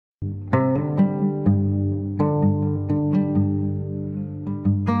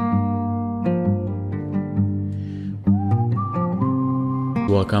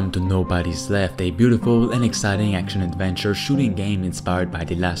Welcome to Nobody's Left, a beautiful and exciting action-adventure shooting game inspired by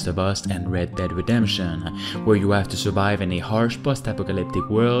The Last of Us and Red Dead Redemption, where you have to survive in a harsh post-apocalyptic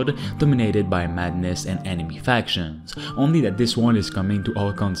world dominated by madness and enemy factions. Only that this one is coming to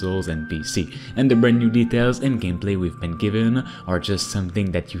all consoles and PC, and the brand new details and gameplay we've been given are just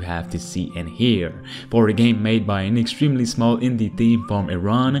something that you have to see and hear. For a game made by an extremely small indie team from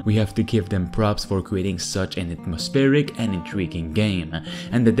Iran, we have to give them props for creating such an atmospheric and intriguing game.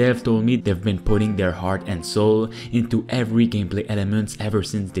 And the dev told me they've been putting their heart and soul into every gameplay elements ever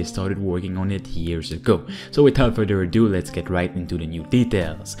since they started working on it years ago. So without further ado, let's get right into the new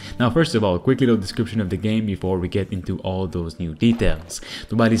details. Now first of all, quick little description of the game before we get into all those new details.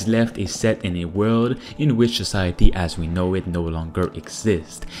 Nobody's Left is set in a world in which society as we know it no longer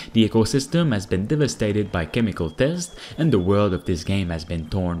exists. The ecosystem has been devastated by chemical tests, and the world of this game has been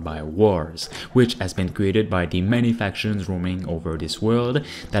torn by wars, which has been created by the many factions roaming over this world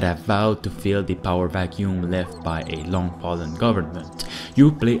that have vowed to fill the power vacuum left by a long-fallen government.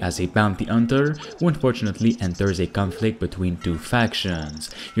 You play as a bounty hunter who unfortunately enters a conflict between two factions.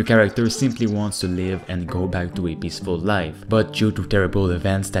 Your character simply wants to live and go back to a peaceful life, but due to terrible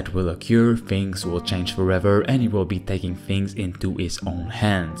events that will occur, things will change forever and he will be taking things into his own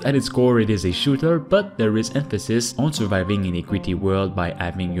hands. At its core, it is a shooter, but there is emphasis on surviving in a gritty world by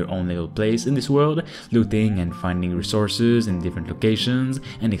having your own little place in this world, looting and finding resources in different locations,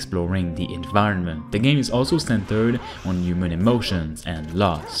 and exploring the environment. The game is also centered on human emotions and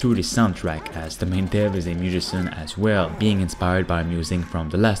loss through the soundtrack, as the main dev is a musician as well, being inspired by music from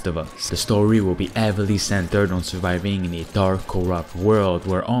The Last of Us. The story will be heavily centered on surviving in a dark, corrupt world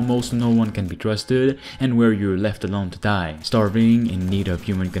where almost no one can be trusted and where you're left alone to die, starving, in need of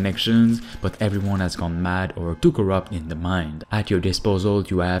human connections, but everyone has gone mad or too corrupt in the mind. At your disposal,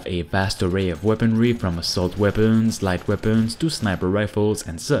 you have a vast array of weaponry, from assault weapons, light weapons to sniper rifles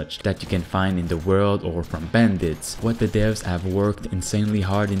and such, that you can find in the world or from bandits. What the devs have worked insanely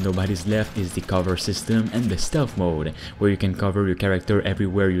hard in Nobody's Left is the cover system and the stealth mode, where you can cover your character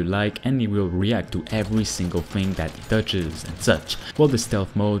everywhere you like and he will react to every single thing that he touches and such. While the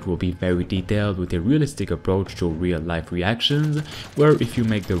stealth mode will be very detailed with a realistic approach to real life reactions, where if you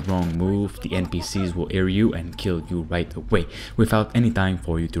make the wrong move, the NPCs will hear you and kill you right away without any time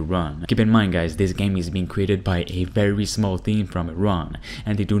for you to run. Keep in mind guys, this game is being created by a very small team from Iran,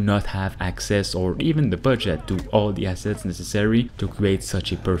 and they do not have access or even the budget to all the assets necessary to create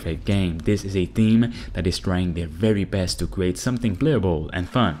such a perfect game. This is a team that is trying their very best to create something playable and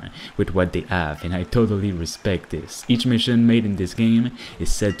fun with what they have, and I totally respect this. Each mission made in this game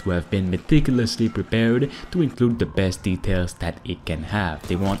is said to have been meticulously prepared to include the best details that it can have.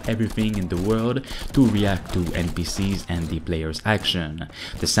 They want everything in the world to react to NPCs and the player's action,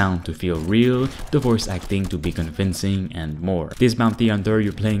 the sound to feel real, the voice acting to be convincing, and more. This bounty hunter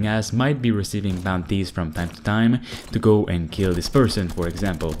you're playing as might be receiving bounties from time to time to go and kill this person, for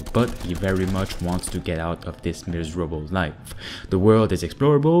example, but he very much wants to get out of this miserable life. The world is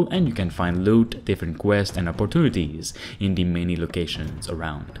explorable and you can find loot, different quests and opportunities in the many locations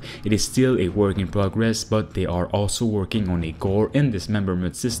around. It is still a work in progress, but they are also working on a gore and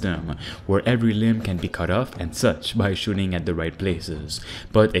dismemberment system where every limb can be cut off and such by shooting at the right places,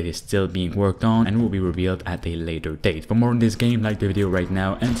 but it is still being worked on and will be revealed at a later date. For more on this game, like the video right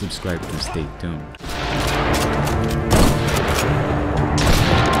now and subscribe to stay tuned.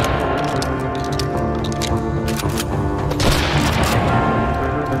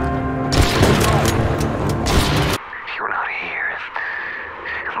 You're not here.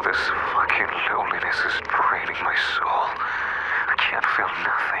 This fucking loneliness is draining my soul. I can't feel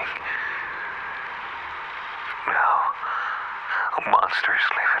nothing. Now, a monster is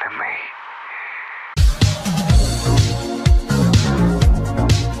living in me.